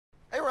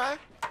Ryan.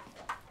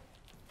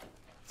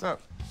 What's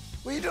up?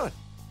 What are you doing?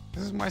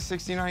 This is my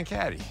 '69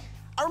 Caddy.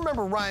 I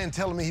remember Ryan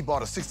telling me he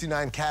bought a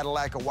 '69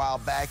 Cadillac a while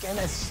back, and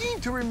I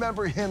seem to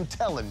remember him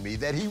telling me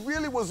that he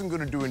really wasn't going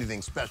to do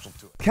anything special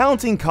to it.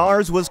 Counting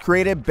Cars was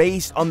created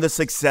based on the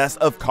success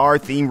of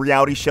car-themed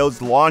reality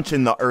shows launched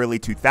in the early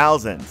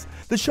 2000s.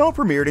 The show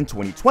premiered in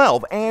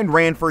 2012 and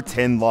ran for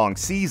 10 long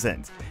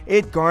seasons.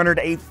 It garnered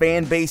a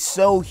fan base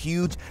so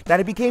huge that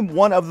it became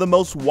one of the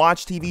most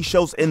watched TV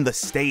shows in the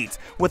States,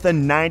 with a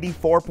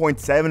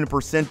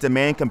 94.7%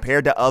 demand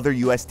compared to other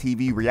US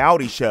TV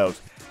reality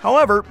shows.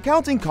 However,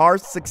 Counting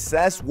Cars'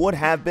 success would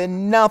have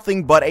been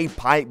nothing but a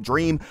pipe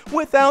dream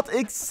without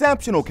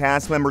exceptional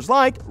cast members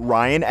like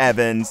Ryan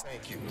Evans.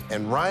 Thank you.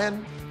 And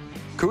Ryan,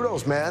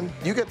 kudos, man.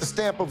 You get the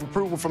stamp of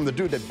approval from the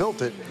dude that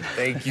built it.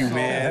 Thank you,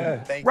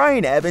 man.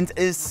 Ryan Evans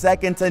is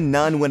second to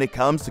none when it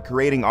comes to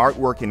creating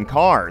artwork in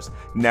cars.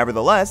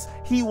 Nevertheless,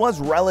 he was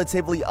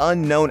relatively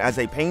unknown as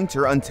a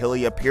painter until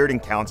he appeared in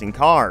Counting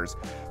Cars.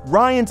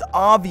 Ryan's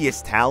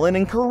obvious talent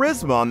and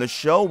charisma on the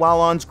show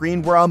while on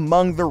screen were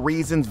among the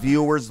reasons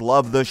viewers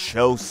loved the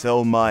show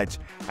so much.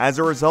 As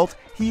a result,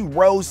 he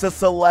rose to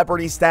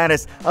celebrity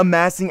status,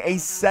 amassing a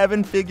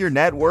 7-figure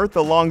net worth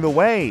along the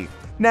way.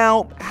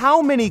 Now,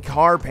 how many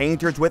car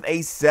painters with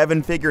a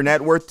 7-figure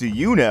net worth do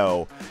you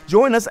know?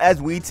 Join us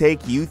as we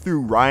take you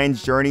through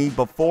Ryan's journey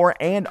before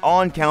and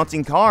on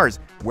Counting Cars,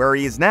 where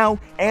he is now,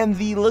 and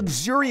the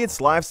luxurious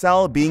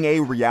lifestyle being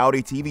a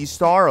reality TV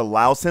star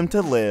allows him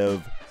to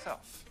live.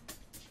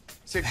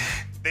 So,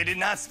 they did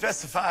not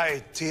specify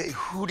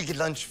who to get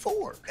lunch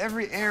for.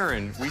 Every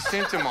errand we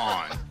sent him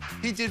on,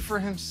 he did for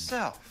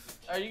himself.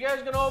 Are you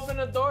guys gonna open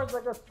the doors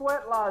like a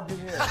sweat lodge in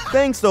here?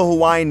 Thanks to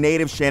Hawaiian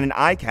native Shannon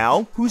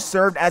Aikau, who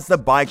served as the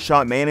bike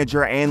shop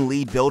manager and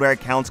lead builder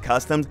at Counts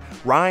Customs,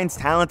 Ryan's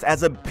talents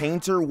as a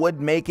painter would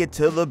make it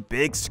to the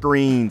big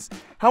screens.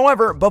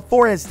 However,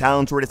 before his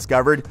talents were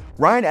discovered,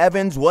 Ryan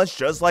Evans was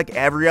just like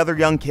every other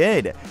young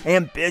kid,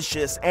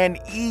 ambitious and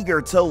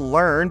eager to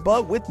learn,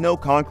 but with no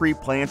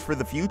concrete plans for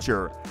the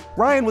future.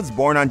 Ryan was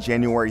born on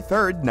January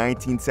 3rd,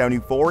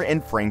 1974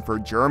 in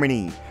Frankfurt,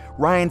 Germany.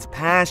 Ryan's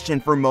passion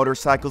for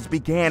motorcycles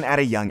began at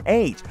a young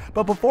age,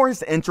 but before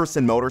his interest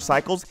in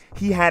motorcycles,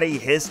 he had a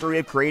history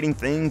of creating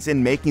things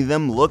and making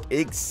them look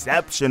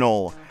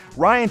exceptional.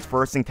 Ryan's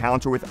first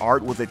encounter with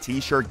art was a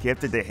t-shirt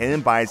gifted to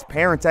him by his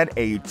parents at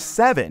age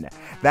 7.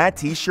 That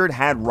t-shirt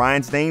had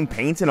Ryan's name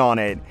painted on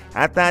it.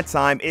 At that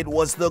time, it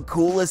was the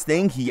coolest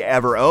thing he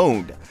ever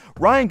owned.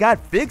 Ryan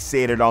got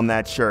fixated on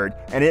that shirt,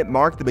 and it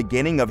marked the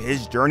beginning of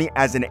his journey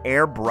as an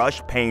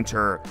airbrush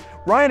painter.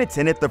 Ryan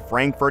attended the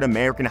Frankfurt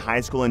American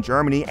High School in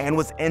Germany and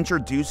was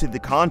introduced to the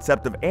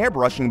concept of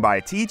airbrushing by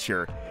a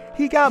teacher.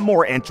 He got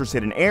more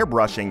interested in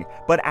airbrushing,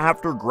 but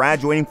after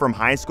graduating from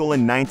high school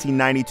in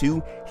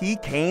 1992, he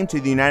came to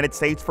the United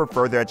States for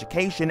further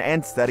education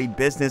and studied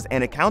business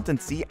and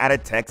accountancy at a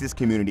Texas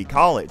community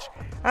college.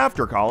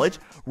 After college,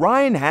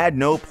 Ryan had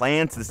no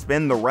plans to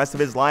spend the rest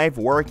of his life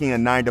working a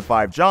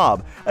 9-to-5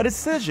 job, a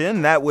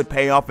decision that would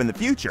pay off in the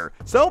future,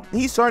 so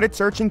he started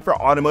searching for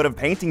automotive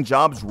painting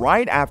jobs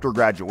right after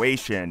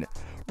graduation.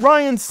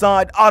 Ryan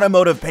sought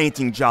automotive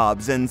painting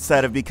jobs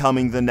instead of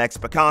becoming the next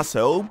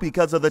Picasso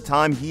because of the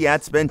time he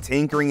had spent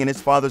tinkering in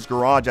his father's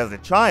garage as a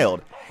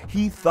child.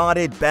 He thought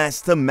it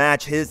best to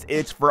match his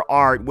itch for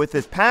art with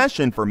his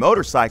passion for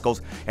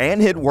motorcycles,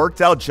 and it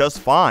worked out just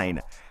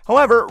fine.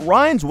 However,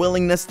 Ryan's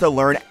willingness to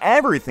learn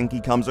everything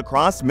he comes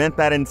across meant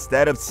that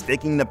instead of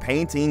sticking to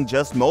painting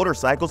just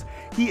motorcycles,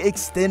 he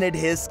extended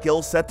his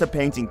skill set to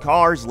painting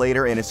cars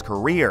later in his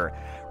career.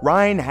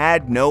 Ryan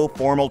had no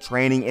formal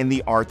training in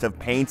the art of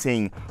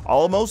painting.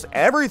 Almost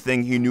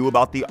everything he knew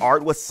about the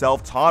art was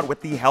self-taught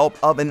with the help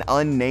of an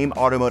unnamed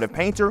automotive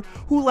painter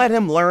who let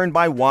him learn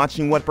by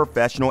watching what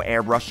professional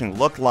airbrushing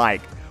looked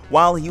like.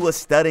 While he was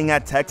studying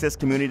at Texas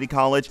Community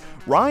College,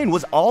 Ryan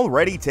was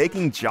already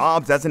taking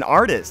jobs as an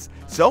artist.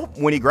 So,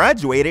 when he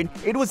graduated,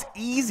 it was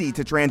easy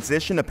to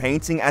transition to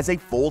painting as a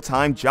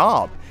full-time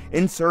job.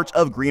 In search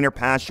of greener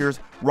pastures,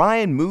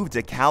 Ryan moved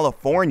to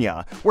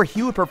California, where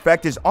he would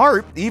perfect his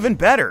art even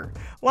better.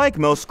 Like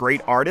most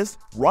great artists,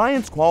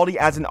 Ryan's quality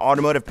as an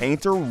automotive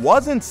painter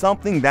wasn't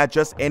something that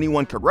just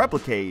anyone could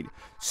replicate.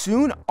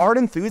 Soon, art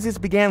enthusiasts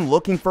began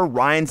looking for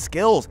Ryan's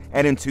skills,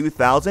 and in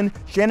 2000,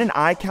 Shannon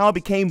Aikau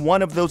became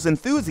one of those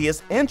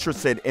enthusiasts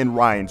interested in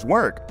Ryan's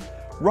work.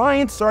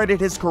 Ryan started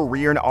his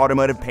career in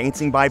automotive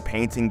painting by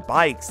painting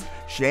bikes.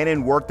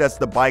 Shannon worked as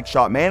the bike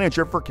shop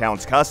manager for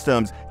Counts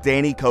Customs,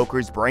 Danny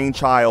Coker's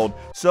brainchild,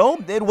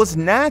 so it was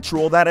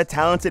natural that a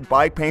talented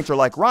bike painter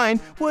like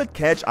Ryan would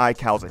catch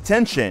Aikau's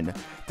attention.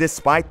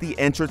 Despite the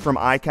interest from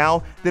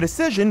Aikau, the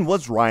decision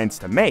was Ryan's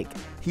to make.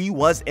 He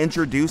was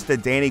introduced to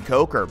Danny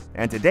Coker,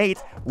 and to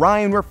date,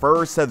 Ryan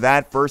refers to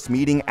that first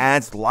meeting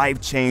as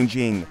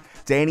life-changing.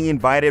 Danny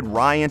invited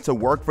Ryan to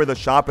work for the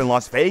shop in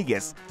Las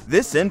Vegas.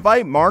 This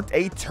invite marked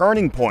a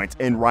turning point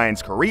in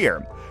Ryan's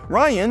career.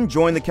 Ryan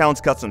joined the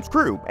Counts Customs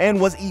crew and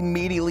was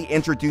immediately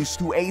introduced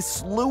to a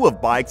slew of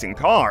bikes and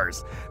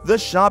cars. The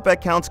shop at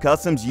Counts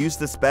Customs used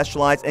to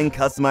specialize in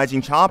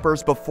customizing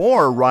choppers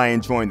before Ryan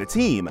joined the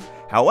team.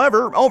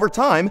 However, over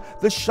time,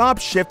 the shop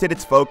shifted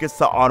its focus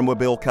to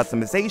automobile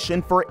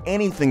customization for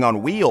anything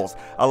on wheels,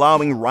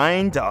 allowing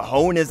Ryan to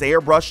hone his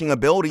airbrushing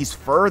abilities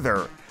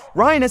further.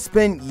 Ryan has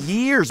spent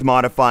years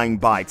modifying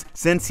bikes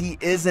since he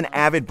is an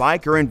avid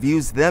biker and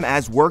views them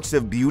as works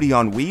of beauty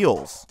on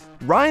wheels.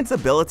 Ryan's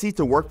ability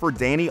to work for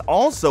Danny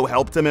also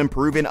helped him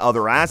improve in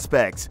other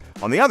aspects.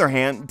 On the other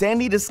hand,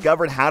 Danny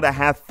discovered how to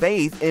have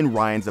faith in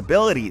Ryan's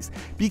abilities.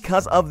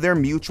 Because of their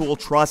mutual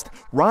trust,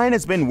 Ryan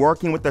has been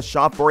working with the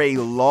shop for a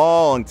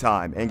long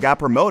time and got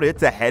promoted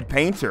to head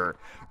painter.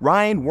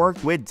 Ryan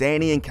worked with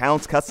Danny and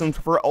Counts Customs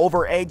for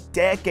over a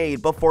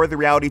decade before the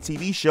reality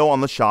TV show on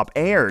the shop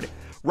aired.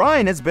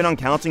 Ryan has been on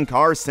Counting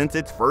Cars since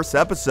its first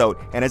episode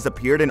and has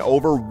appeared in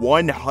over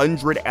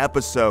 100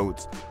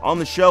 episodes. On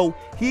the show,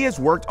 he has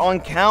worked on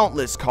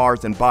countless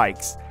cars and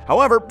bikes.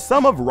 However,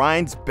 some of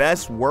Ryan's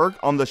best work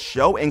on the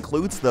show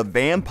includes the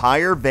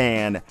Vampire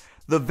Van.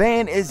 The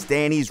van is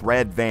Danny's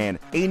red van,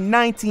 a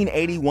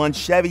 1981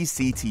 Chevy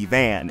CT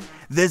van.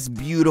 This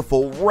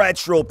beautiful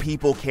retro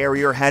people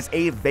carrier has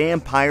a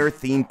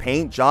vampire-themed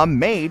paint job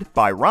made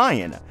by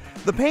Ryan.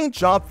 The paint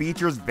job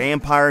features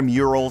vampire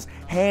murals,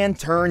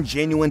 hand-turned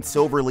genuine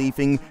silver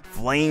leafing,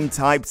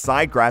 flame-type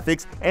side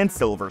graphics, and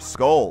silver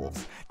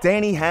skulls.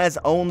 Danny has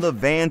owned the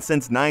van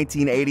since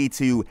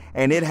 1982,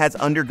 and it has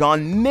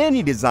undergone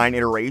many design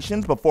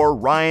iterations before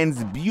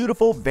Ryan's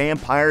beautiful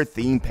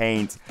vampire-themed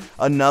paint.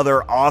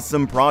 Another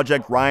awesome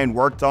project Ryan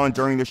worked on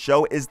during the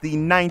show is the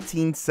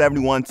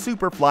 1971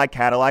 Superfly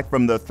Cadillac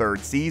from the third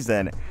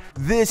season.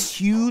 This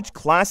huge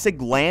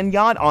classic land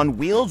yacht on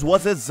wheels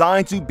was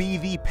designed to be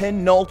the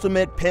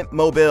penultimate pimp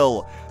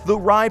mobile. The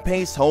ride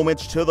pays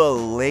homage to the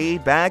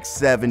laid-back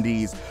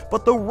 70s,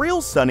 but the real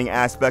stunning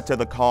aspect of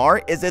the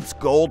car is its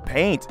gold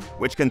paint,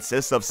 which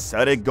consists of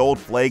studded gold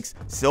flakes,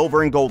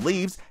 silver and gold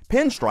leaves,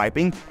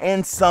 pinstriping,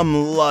 and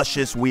some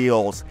luscious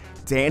wheels.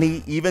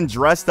 Danny even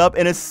dressed up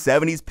in a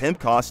 70s pimp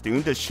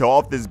costume to show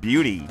off this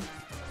beauty.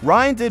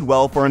 Ryan did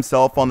well for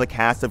himself on the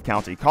cast of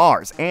Counting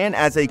Cars and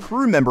as a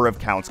crew member of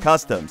Counts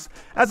Customs.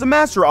 As a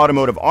master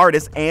automotive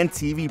artist and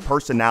TV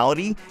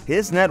personality,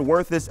 his net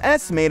worth is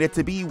estimated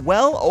to be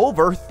well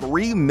over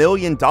 $3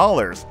 million.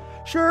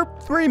 Sure,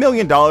 $3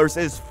 million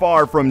is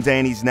far from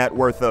Danny's net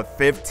worth of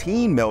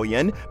 $15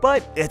 million,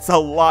 but it's a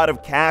lot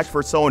of cash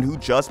for someone who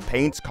just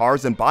paints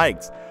cars and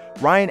bikes.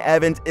 Ryan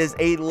Evans is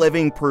a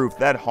living proof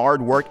that hard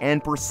work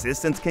and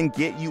persistence can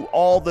get you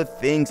all the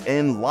things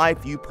in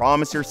life you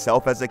promise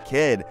yourself as a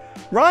kid.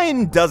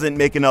 Ryan doesn't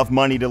make enough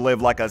money to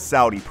live like a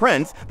Saudi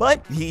prince,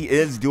 but he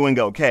is doing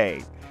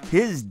okay.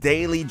 His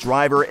daily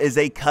driver is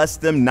a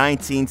custom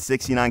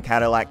 1969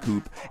 Cadillac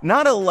Coupe,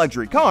 not a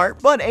luxury car,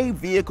 but a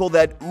vehicle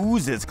that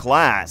oozes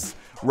class.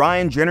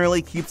 Ryan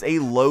generally keeps a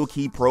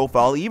low-key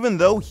profile even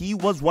though he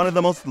was one of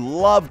the most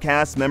loved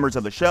cast members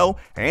of the show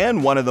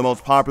and one of the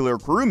most popular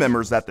crew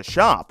members at the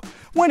shop.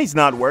 When he's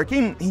not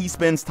working, he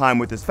spends time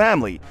with his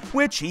family,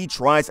 which he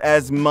tries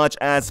as much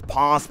as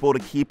possible to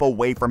keep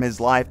away from his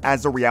life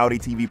as a reality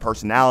TV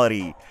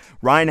personality.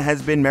 Ryan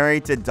has been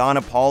married to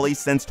Donna Pauly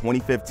since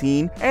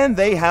 2015, and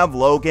they have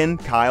Logan,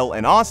 Kyle,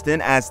 and Austin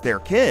as their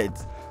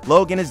kids.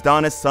 Logan is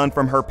Donna's son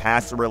from her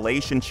past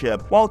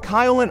relationship, while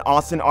Kyle and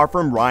Austin are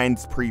from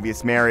Ryan's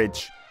previous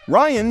marriage.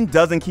 Ryan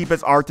doesn't keep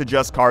his art to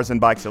just cars and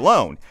bikes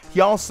alone.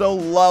 He also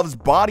loves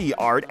body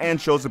art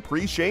and shows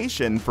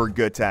appreciation for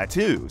good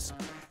tattoos.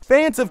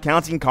 Fans of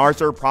Counting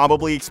Cars are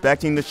probably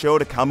expecting the show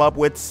to come up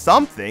with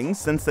something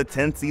since the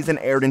 10th season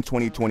aired in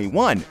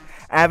 2021.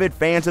 Avid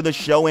fans of the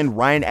show and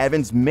Ryan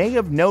Evans may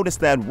have noticed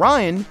that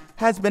Ryan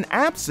has been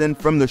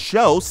absent from the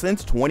show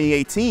since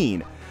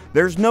 2018.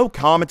 There's no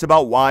comment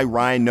about why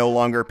Ryan no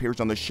longer appears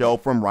on the show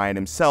from Ryan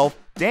himself,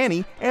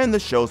 Danny, and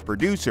the show's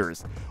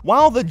producers.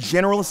 While the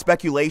general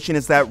speculation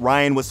is that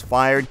Ryan was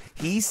fired,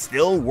 he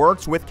still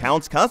works with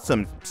Counts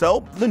Customs,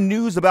 so the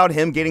news about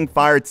him getting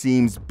fired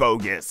seems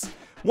bogus.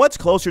 What's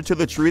closer to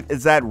the truth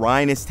is that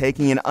Ryan is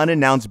taking an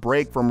unannounced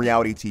break from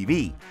reality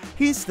TV.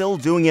 He's still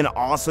doing an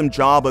awesome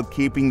job of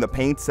keeping the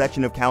paint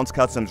section of Counts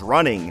Customs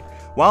running.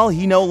 While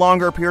he no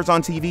longer appears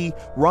on TV,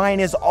 Ryan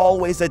is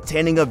always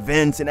attending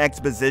events and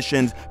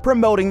expositions,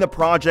 promoting the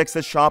projects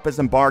the shop has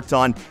embarked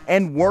on,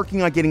 and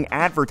working on getting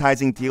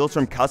advertising deals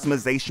from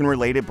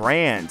customization-related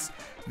brands.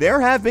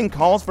 There have been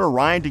calls for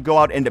Ryan to go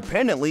out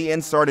independently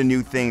and start a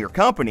new thing or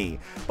company,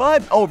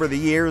 but over the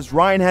years,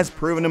 Ryan has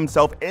proven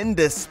himself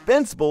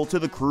indispensable to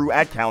the crew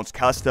at Counts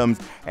Customs,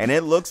 and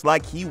it looks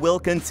like he will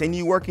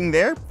continue working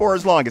there for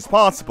as long as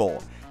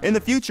possible. In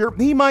the future,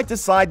 he might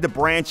decide to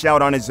branch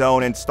out on his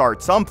own and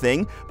start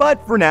something,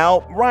 but for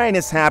now, Ryan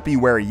is happy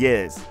where he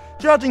is.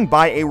 Judging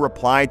by a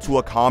reply to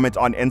a comment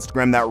on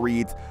Instagram that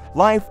reads,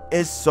 "Life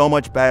is so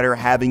much better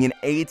having an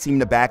A-team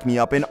to back me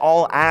up in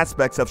all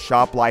aspects of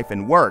shop life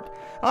and work.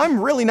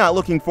 I'm really not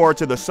looking forward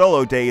to the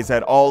solo days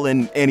at all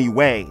in any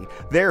way.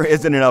 There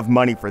isn't enough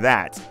money for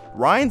that.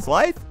 Ryan's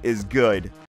life is good."